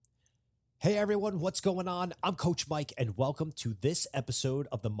Hey everyone, what's going on? I'm Coach Mike and welcome to this episode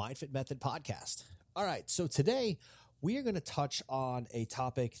of the MindFit Method podcast. All right, so today we are going to touch on a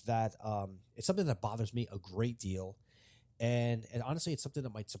topic that it's something that bothers me a great deal. And honestly, it's something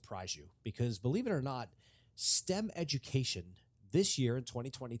that might surprise you because believe it or not, STEM education this year in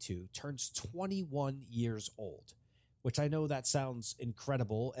 2022 turns 21 years old, which I know that sounds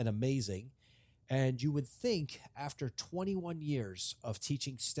incredible and amazing. And you would think after 21 years of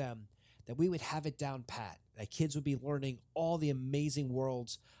teaching STEM that we would have it down pat, that kids would be learning all the amazing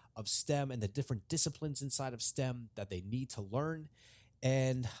worlds of STEM and the different disciplines inside of STEM that they need to learn.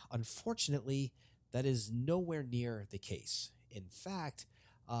 And unfortunately, that is nowhere near the case. In fact,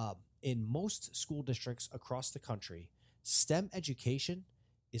 in most school districts across the country, STEM education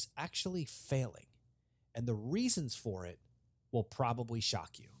is actually failing. And the reasons for it will probably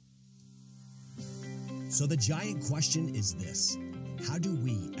shock you. So the giant question is this: how do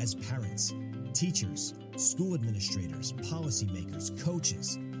we as parents, teachers, school administrators, policymakers,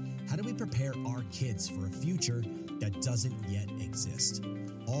 coaches, how do we prepare our kids for a future that doesn't yet exist,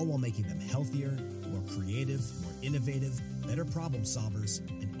 all while making them healthier, more creative, more innovative, better problem solvers,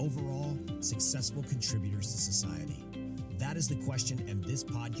 and overall successful contributors to society? That is the question, and this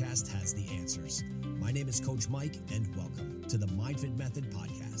podcast has the answers. My name is Coach Mike, and welcome to the MindFit Method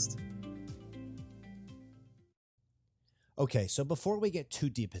podcast. Okay, so before we get too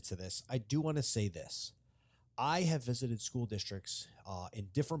deep into this, I do want to say this. I have visited school districts in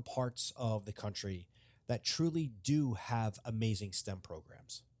different parts of the country that truly do have amazing STEM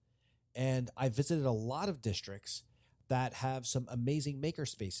programs. And I visited a lot of districts that have some amazing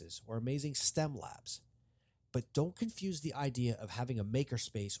makerspaces or amazing STEM labs. But don't confuse the idea of having a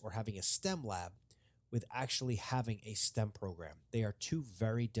makerspace or having a STEM lab with actually having a STEM program. They are two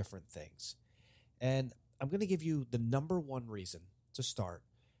very different things. And I'm going to give you the number one reason to start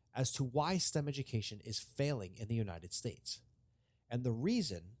as to why STEM education is failing in the United States. And the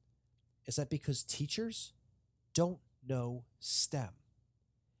reason is that because teachers don't know STEM.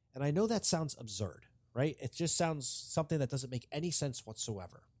 And I know that sounds absurd, right? It just sounds something that doesn't make any sense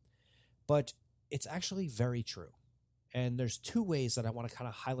whatsoever. But it's actually very true. And there's two ways that I want to kind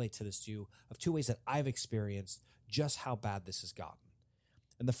of highlight to you of two ways that I've experienced just how bad this has gotten.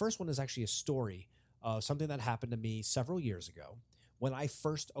 And the first one is actually a story of something that happened to me several years ago when I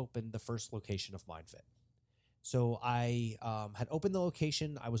first opened the first location of MindFit. So I had opened the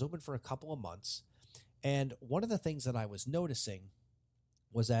location. I was open for a couple of months. And one of the things that I was noticing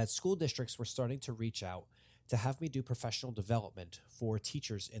was that school districts were starting to reach out to have me do professional development for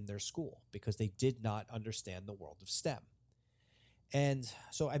teachers in their school because they did not understand the world of STEM. And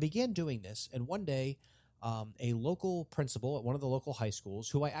so I began doing this. And one day, a local principal at one of the local high schools,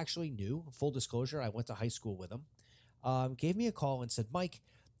 who I actually knew, full disclosure, I went to high school with him, gave me a call and said, Mike,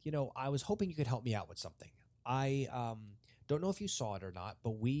 I was hoping you could help me out with something. I don't know if you saw it or not,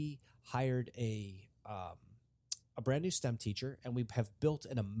 but we hired a brand new STEM teacher, and we have built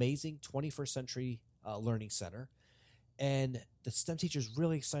an amazing 21st century learning center. And the STEM teacher is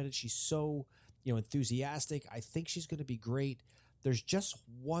really excited. She's so enthusiastic. I think she's going to be great. There's just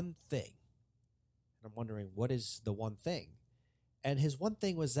one thing. I'm wondering, what is the one thing? And his one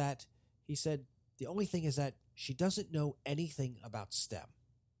thing was that he said, the only thing is that she doesn't know anything about STEM.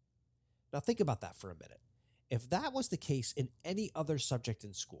 Now think about that for a minute. If that was the case in any other subject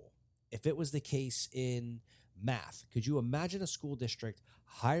in school, if it was the case in math, could you imagine a school district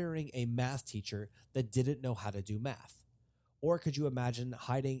hiring a math teacher that didn't know how to do math? Or could you imagine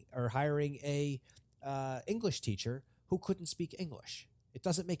hiring a English teacher who couldn't speak English? It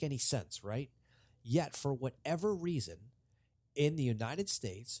doesn't make any sense, right? Yet, for whatever reason, in the United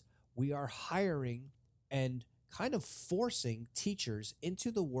States, we are hiring and kind of forcing teachers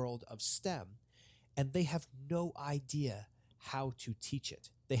into the world of STEM, and they have no idea how to teach it.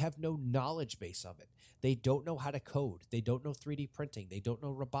 They have no knowledge base of it. They don't know how to code. They don't know 3D printing. They don't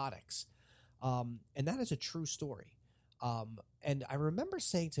know robotics. And that is a true story. And I remember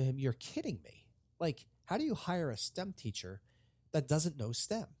saying to him, you're kidding me. Like, how do you hire a STEM teacher that doesn't know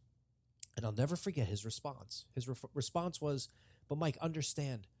STEM? And I'll never forget his response. His response was, but Mike,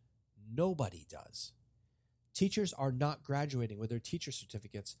 understand, nobody does. Teachers are not graduating with their teacher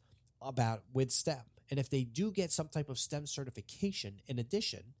certificates with STEM. And if they do get some type of STEM certification in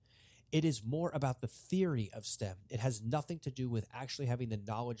addition, it is more about the theory of STEM. It has nothing to do with actually having the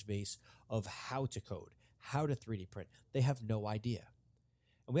knowledge base of how to code, how to 3D print. They have no idea.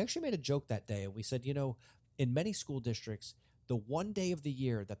 And we actually made a joke that day, and we said, in many school districts, the one day of the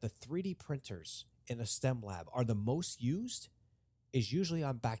year that the 3D printers in a STEM lab are the most used is usually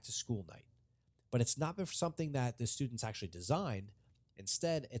on back to school night. But it's not for something that the students actually designed.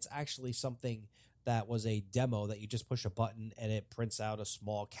 Instead, it's actually something that was a demo that you just push a button and it prints out a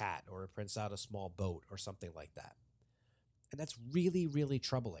small cat or it prints out a small boat or something like that. And that's really, really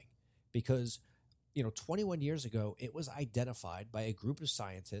troubling because 21 years ago, it was identified by a group of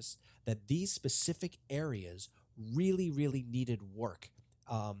scientists that these specific areas really, really needed work.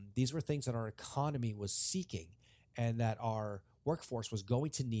 These were things that our economy was seeking and that our workforce was going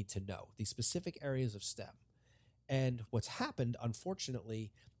to need to know, these specific areas of STEM. And what's happened,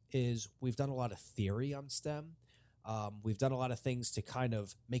 unfortunately, is we've done a lot of theory on STEM. We've done a lot of things to kind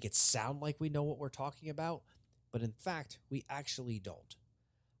of make it sound like we know what we're talking about, but in fact, we actually don't.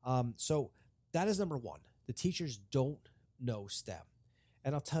 So that is number one. The teachers don't know STEM.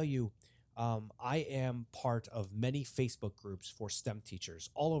 And I'll tell you, I am part of many Facebook groups for STEM teachers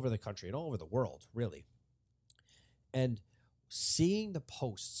all over the country and all over the world, really. And seeing the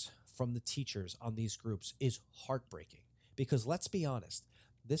posts from the teachers on these groups is heartbreaking because let's be honest,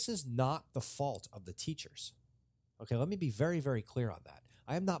 this is not the fault of the teachers. Okay, let me be very, very clear on that.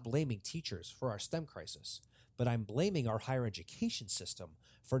 I am not blaming teachers for our STEM crisis, but I'm blaming our higher education system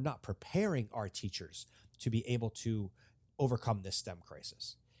for not preparing our teachers to be able to overcome this STEM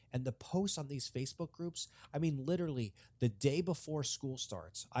crisis. And the posts on these Facebook groups, I mean, literally the day before school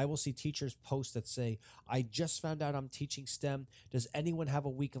starts, I will see teachers post that say, I just found out I'm teaching STEM. Does anyone have a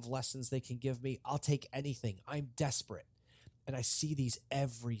week of lessons they can give me? I'll take anything. I'm desperate. And I see these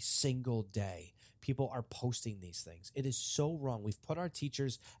every single day. People are posting these things. It is so wrong. We've put our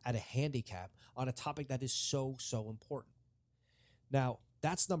teachers at a handicap on a topic that is so, so important. Now,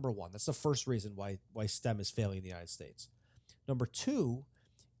 that's number one. That's the first reason why STEM is failing in the United States. Number two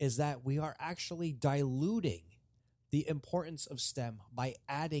is that we are actually diluting the importance of STEM by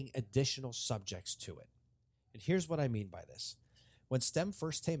adding additional subjects to it. And here's what I mean by this. When STEM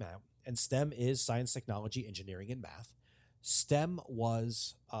first came out, and STEM is science, technology, engineering, and math, STEM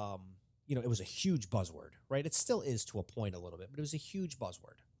was, it was a huge buzzword, right? It still is to a point a little bit, but it was a huge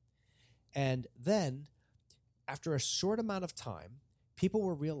buzzword. And then after a short amount of time, people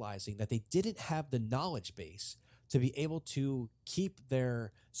were realizing that they didn't have the knowledge base to be able to keep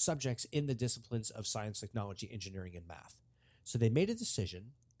their subjects in the disciplines of science, technology, engineering, and math. So they made a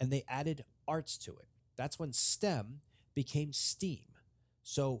decision and they added arts to it. That's when STEM became STEAM.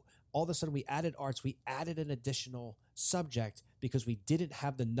 So all of a sudden we added arts, we added an additional subject because we didn't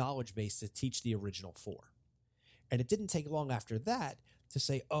have the knowledge base to teach the original four. And it didn't take long after that to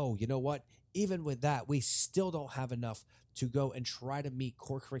say, oh, you know what? Even with that, we still don't have enough to go and try to meet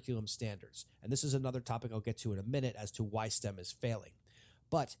core curriculum standards. And this is another topic I'll get to in a minute as to why STEM is failing.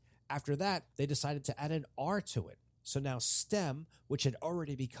 But after that, they decided to add an R to it. So now STEM, which had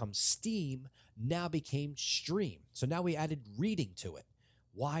already become STEAM, now became STREAM. So now we added reading to it.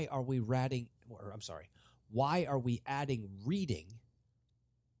 Why are we adding reading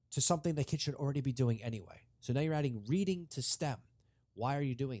to something that kids should already be doing anyway? So now you're adding reading to STEM. Why are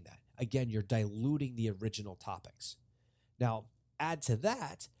you doing that? Again, you're diluting the original topics. Now, add to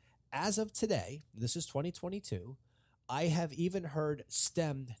that, as of today, this is 2022, I have even heard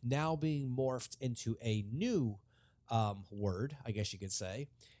STEM now being morphed into a new word, I guess you could say,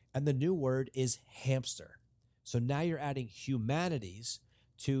 and the new word is hamster. So now you're adding humanities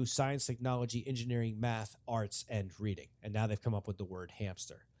to science, technology, engineering, math, arts, and reading. And now they've come up with the word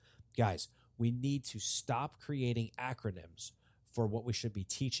hamster. Guys, we need to stop creating acronyms for what we should be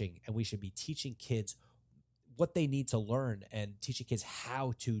teaching, and we should be teaching kids what they need to learn and teaching kids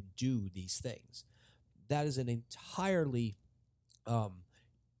how to do these things. That is an entirely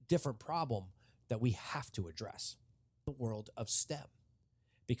different problem that we have to address. The world of STEM,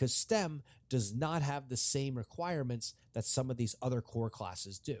 because STEM does not have the same requirements that some of these other core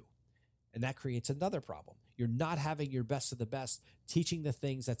classes do. And that creates another problem. You're not having your best of the best teaching the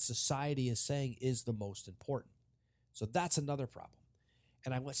things that society is saying is the most important. So that's another problem.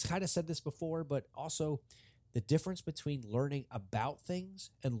 And I kind of said this before, but also the difference between learning about things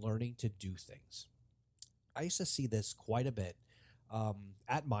and learning to do things. I used to see this quite a bit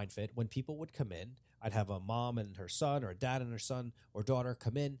at MindFit when people would come in. I'd have a mom and her son or a dad and her son or daughter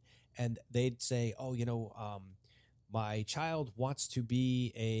come in and they'd say, oh, my child wants to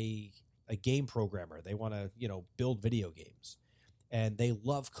be a game programmer. They want to, build video games. And they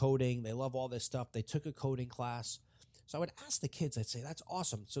love coding. They love all this stuff. They took a coding class. So I would ask the kids, I'd say, that's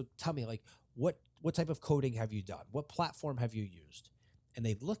awesome. So tell me, what type of coding have you done? What platform have you used? And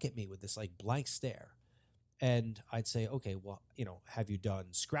they'd look at me with this blank stare. And I'd say, okay, well, have you done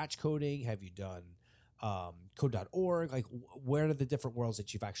Scratch coding? Have you done code.org? Where are the different worlds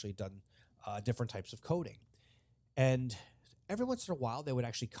that you've actually done different types of coding? And every once in a while, they would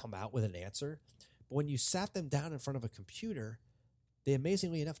actually come out with an answer. But when you sat them down in front of a computer, they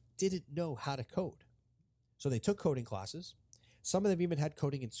amazingly enough didn't know how to code. So they took coding classes. Some of them even had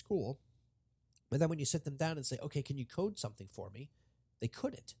coding in school. But then when you sit them down and say, okay, can you code something for me? They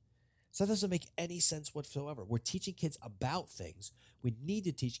couldn't. So that doesn't make any sense whatsoever. We're teaching kids about things. We need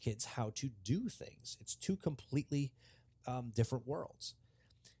to teach kids how to do things. It's two completely different worlds.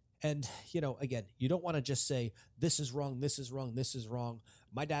 And, again, you don't want to just say, this is wrong, this is wrong, this is wrong.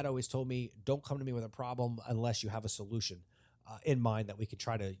 My dad always told me, don't come to me with a problem unless you have a solution in mind that we could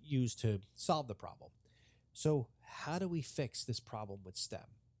try to use to solve the problem. So how do we fix this problem with STEM?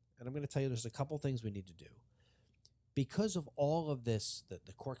 And I'm going to tell you there's a couple things we need to do. Because of all of this,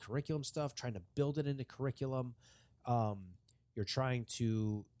 the core curriculum stuff, trying to build it into curriculum, you're trying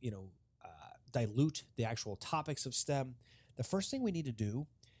to, dilute the actual topics of STEM. The first thing we need to do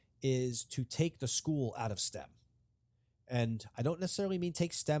is to take the school out of STEM. And I don't necessarily mean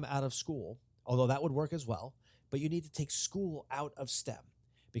take STEM out of school, although that would work as well, but you need to take school out of STEM.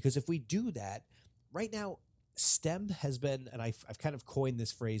 Because if we do that, right now, STEM has been, and I've kind of coined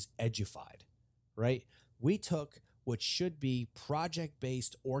this phrase, edufied, right? We took what should be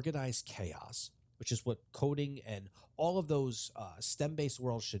project-based organized chaos, which is what coding and all of those STEM-based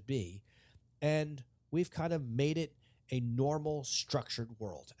worlds should be, and we've kind of made it a normal, structured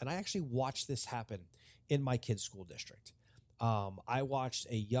world. And I actually watched this happen in my kids' school district. I watched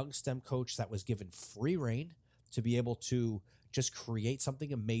a young STEM coach that was given free rein to be able to just create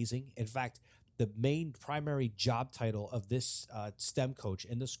something amazing. In fact, the main primary job title of this STEM coach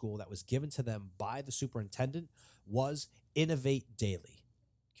in the school that was given to them by the superintendent was Innovate Daily.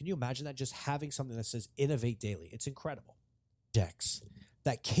 Can you imagine that? Just having something that says Innovate Daily. It's incredible. Projects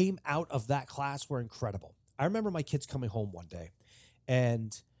that came out of that class were incredible. I remember my kids coming home one day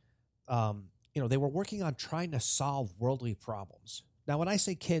and, they were working on trying to solve worldly problems. Now, when I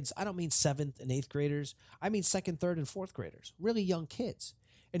say kids, I don't mean 7th and 8th graders. I mean 2nd, 3rd, and 4th graders, really young kids.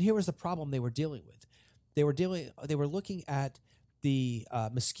 And here was the problem they were dealing with. They were looking at the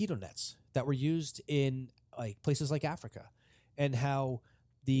mosquito nets that were used in places like Africa, and how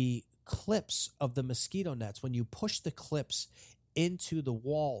the clips of the mosquito nets, when you push the clips into the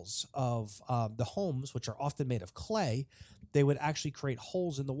walls of the homes, which are often made of clay, they would actually create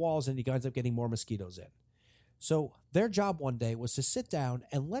holes in the walls, and you guys end up getting more mosquitoes in. So their job one day was to sit down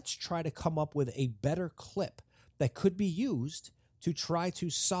and let's try to come up with a better clip that could be used to try to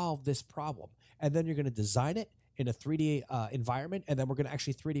solve this problem. And then you're going to design it in a 3D environment, and then we're going to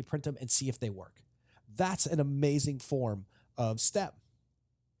actually 3D print them and see if they work. That's an amazing form of STEM.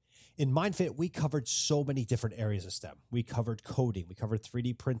 In MindFit, we covered so many different areas of STEM. We covered coding. We covered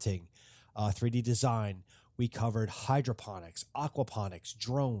 3D printing, 3D design. We covered hydroponics, aquaponics,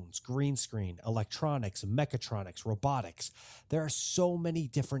 drones, green screen, electronics, mechatronics, robotics. There are so many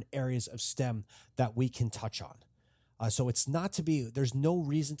different areas of STEM that we can touch on. So it's not to be, there's no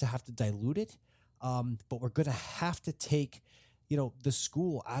reason to have to dilute it, but we're going to have to take, the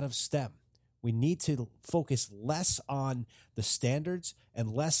school out of STEM. We need to focus less on the standards and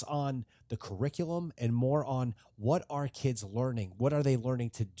less on the curriculum and more on what are kids learning? What are they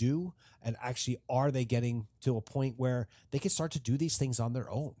learning to do? And actually, are they getting to a point where they can start to do these things on their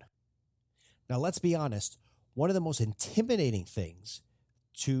own? Now, let's be honest. One of the most intimidating things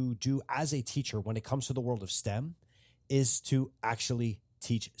to do as a teacher when it comes to the world of STEM is to actually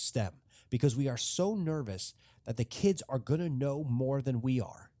teach STEM, because we are so nervous that the kids are going to know more than we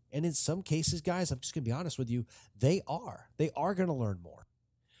are. And in some cases, guys, I'm just going to be honest with you, they are going to learn more.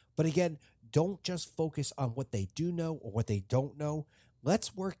 But again, don't just focus on what they do know or what they don't know.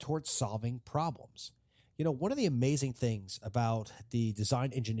 Let's work towards solving problems. One of the amazing things about the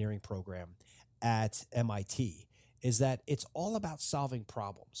design engineering program at MIT is that it's all about solving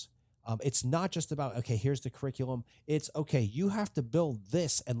problems. It's not just about, okay, here's the curriculum. It's, okay, you have to build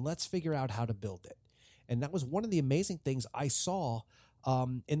this and let's figure out how to build it. And that was one of the amazing things I saw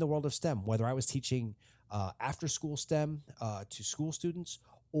in the world of STEM, whether I was teaching after-school STEM to school students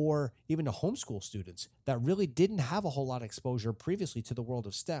or even to homeschool students that really didn't have a whole lot of exposure previously to the world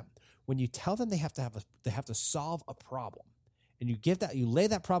of STEM. When you tell them they have to solve a problem, and you lay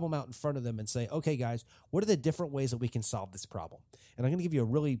that problem out in front of them and say, okay, guys, what are the different ways that we can solve this problem? And I'm going to give you a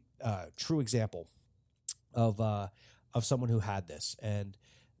really true example of someone who had this. And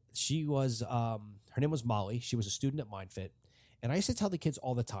she was, her name was Molly. She was a student at MindFit. And I used to tell the kids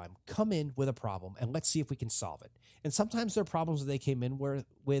all the time, come in with a problem and let's see if we can solve it. And sometimes their problems that they came in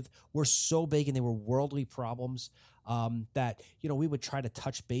with were so big and they were worldly problems that, we would try to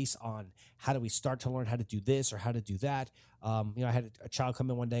touch base on how do we start to learn how to do this or how to do that. I had a child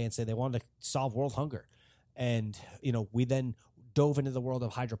come in one day and say they wanted to solve world hunger. And, we then dove into the world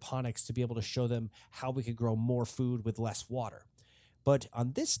of hydroponics to be able to show them how we could grow more food with less water. But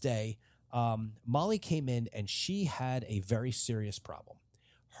on this day, Molly came in and she had a very serious problem.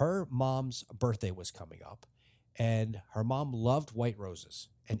 Her mom's birthday was coming up, and her mom loved white roses.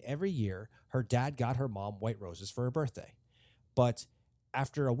 And every year, her dad got her mom white roses for her birthday. But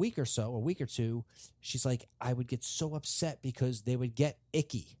after a week or two, she's like, I would get so upset because they would get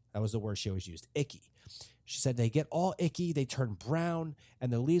icky. That was the word she always used, icky. She said they get all icky, they turn brown,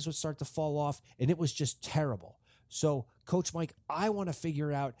 and the leaves would start to fall off, and it was just terrible. So, Coach Mike, I want to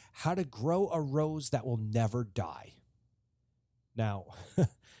figure out how to grow a rose that will never die. Now,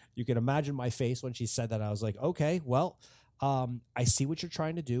 you can imagine my face when she said that. I was like, okay, well, I see what you're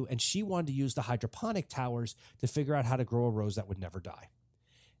trying to do. And she wanted to use the hydroponic towers to figure out how to grow a rose that would never die.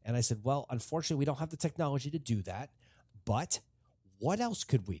 And I said, well, unfortunately, we don't have the technology to do that, but what else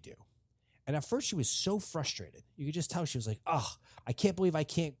could we do? And at first she was so frustrated. You could just tell she was like, oh, I can't believe I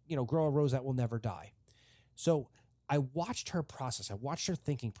can't, grow a rose that will never die. So I watched her process. I watched her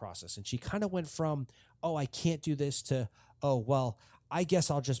thinking process. And she kind of went from, oh, I can't do this to, oh, well, I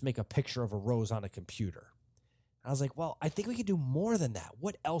guess I'll just make a picture of a rose on a computer. I was like, well, I think we could do more than that.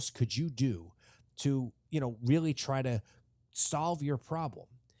 What else could you do to, really try to solve your problem?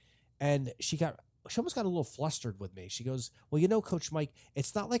 And she almost got a little flustered with me. She goes, well, Coach Mike,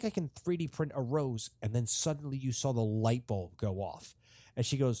 it's not like I can 3D print a rose and then suddenly you saw the light bulb go off. And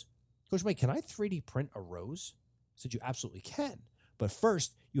she goes, Coach Mike, can I 3D print a rose? I said, you absolutely can. But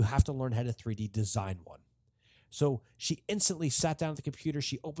first, you have to learn how to 3D design one. So she instantly sat down at the computer.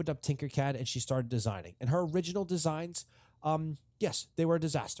 She opened up Tinkercad and she started designing. And her original designs, yes, they were a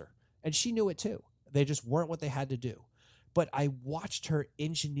disaster. And she knew it too. They just weren't what they had to do. But I watched her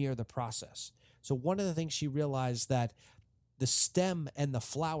engineer the process. So one of the things she realized that the stem and the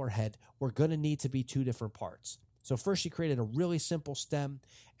flower head were going to need to be two different parts. So first she created a really simple stem,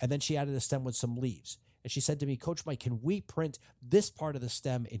 and then she added a stem with some leaves. And she said to me, Coach Mike, can we print this part of the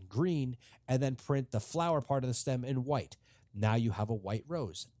stem in green and then print the flower part of the stem in white? Now you have a white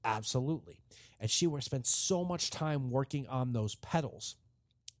rose. Absolutely. And she spent so much time working on those petals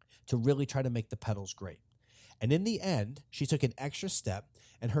to really try to make the petals great. And in the end, she took an extra step,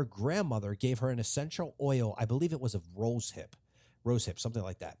 and her grandmother gave her an essential oil. I believe it was of rosehip, something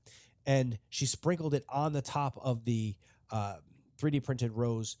like that. And she sprinkled it on the top of the 3D printed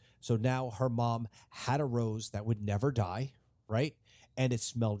rose. So now her mom had a rose that would never die, right? And it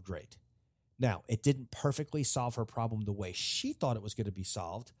smelled great. Now, it didn't perfectly solve her problem the way she thought it was going to be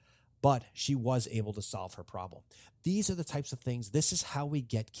solved, but she was able to solve her problem. These are the types of things. This is how we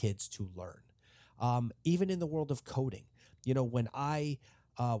get kids to learn. Even in the world of coding, when I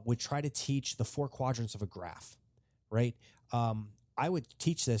would try to teach the 4 quadrants of a graph, right? I would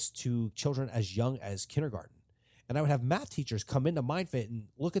teach this to children as young as kindergarten. And I would have math teachers come into MindFit and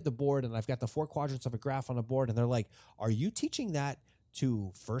look at the board, and I've got the 4 quadrants of a graph on a board, and they're like, are you teaching that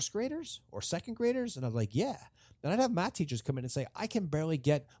to first graders or second graders? And I'm like, yeah. And I'd have math teachers come in and say, I can barely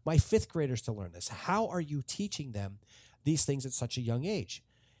get my 5th graders to learn this. How are you teaching them these things at such a young age?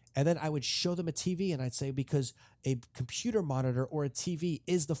 And then I would show them a TV, and I'd say, because a computer monitor or a TV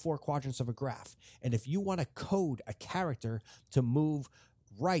is the 4 quadrants of a graph. And if you want to code a character to move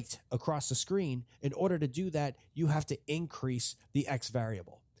right across the screen, in order to do that, you have to increase the X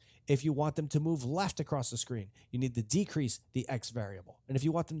variable. If you want them to move left across the screen, you need to decrease the X variable. And if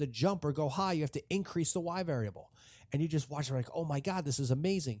you want them to jump or go high, you have to increase the Y variable. And you just watch it like, oh my God, this is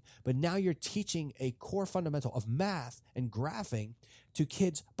amazing. But now you're teaching a core fundamental of math and graphing to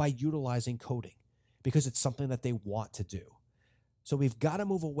kids by utilizing coding, because it's something that they want to do. So we've got to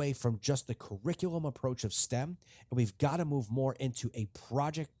move away from just the curriculum approach of STEM, and we've got to move more into a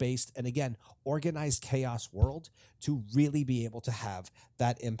project-based and, again, organized chaos world to really be able to have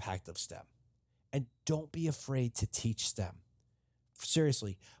that impact of STEM. And don't be afraid to teach STEM.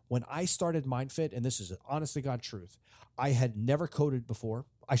 Seriously, when I started MindFit, and this is an honest to God truth, I had never coded before.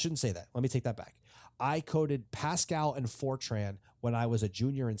 I shouldn't say that. Let me take that back. I coded Pascal and Fortran when I was a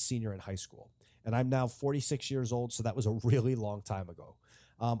junior and senior in high school. And I'm now 46 years old, so that was a really long time ago.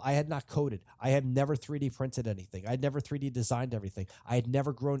 I had not coded. I had never 3D printed anything. I had never 3D designed everything. I had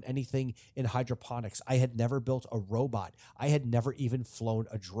never grown anything in hydroponics. I had never built a robot. I had never even flown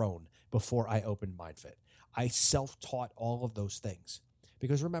a drone before I opened MindFit. I self-taught all of those things.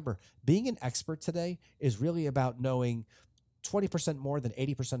 Because remember, being an expert today is really about knowing 20% more than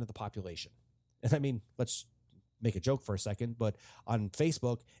 80% of the population. And I mean, let's make a joke for a second, but on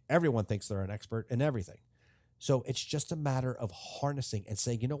Facebook, everyone thinks they're an expert in everything. So it's just a matter of harnessing and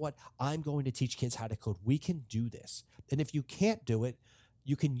saying, you know what, I'm going to teach kids how to code. We can do this. And if you can't do it,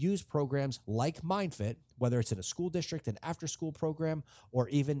 you can use programs like MindFit, whether it's in a school district, an after-school program, or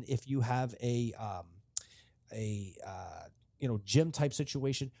even if you have a gym type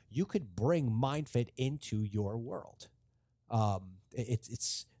situation, you could bring MindFit into your world.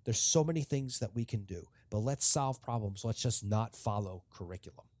 There's so many things that we can do, but let's solve problems. Let's just not follow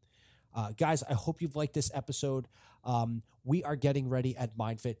curriculum. Guys, I hope you've liked this episode. We are getting ready at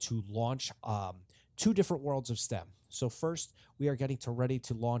MindFit to launch 2 different worlds of STEM. So first, we are getting ready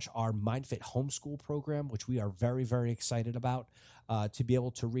to launch our MindFit homeschool program, which we are very, very excited about, to be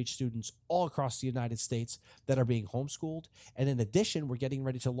able to reach students all across the United States that are being homeschooled. And in addition, we're getting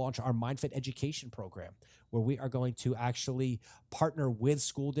ready to launch our MindFit education program, where we are going to actually partner with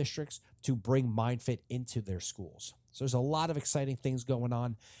school districts to bring MindFit into their schools. So there's a lot of exciting things going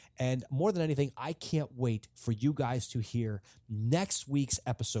on. And more than anything, I can't wait for you guys to hear next week's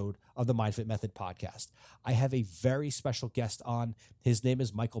episode of the MindFit Method podcast. I have a very special guest on. His name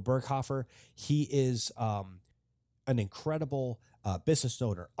is Michael Berghofer. He is an incredible business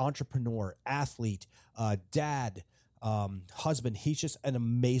owner, entrepreneur, athlete, dad, husband. He's just an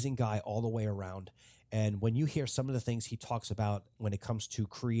amazing guy all the way around. And when you hear some of the things he talks about when it comes to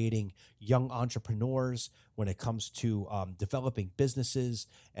creating young entrepreneurs, when it comes to developing businesses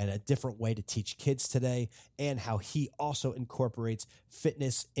and a different way to teach kids today, and how he also incorporates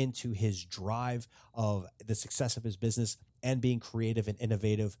fitness into his drive of the success of his business and being creative and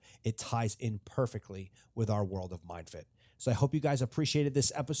innovative, it ties in perfectly with our world of MindFit. So I hope you guys appreciated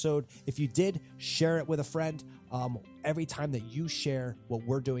this episode. If you did, share it with a friend. Every time that you share what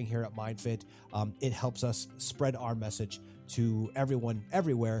we're doing here at MindFit, it helps us spread our message to everyone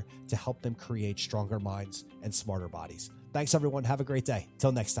everywhere to help them create stronger minds and smarter bodies. Thanks, everyone. Have a great day.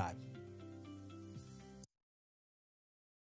 Till next time.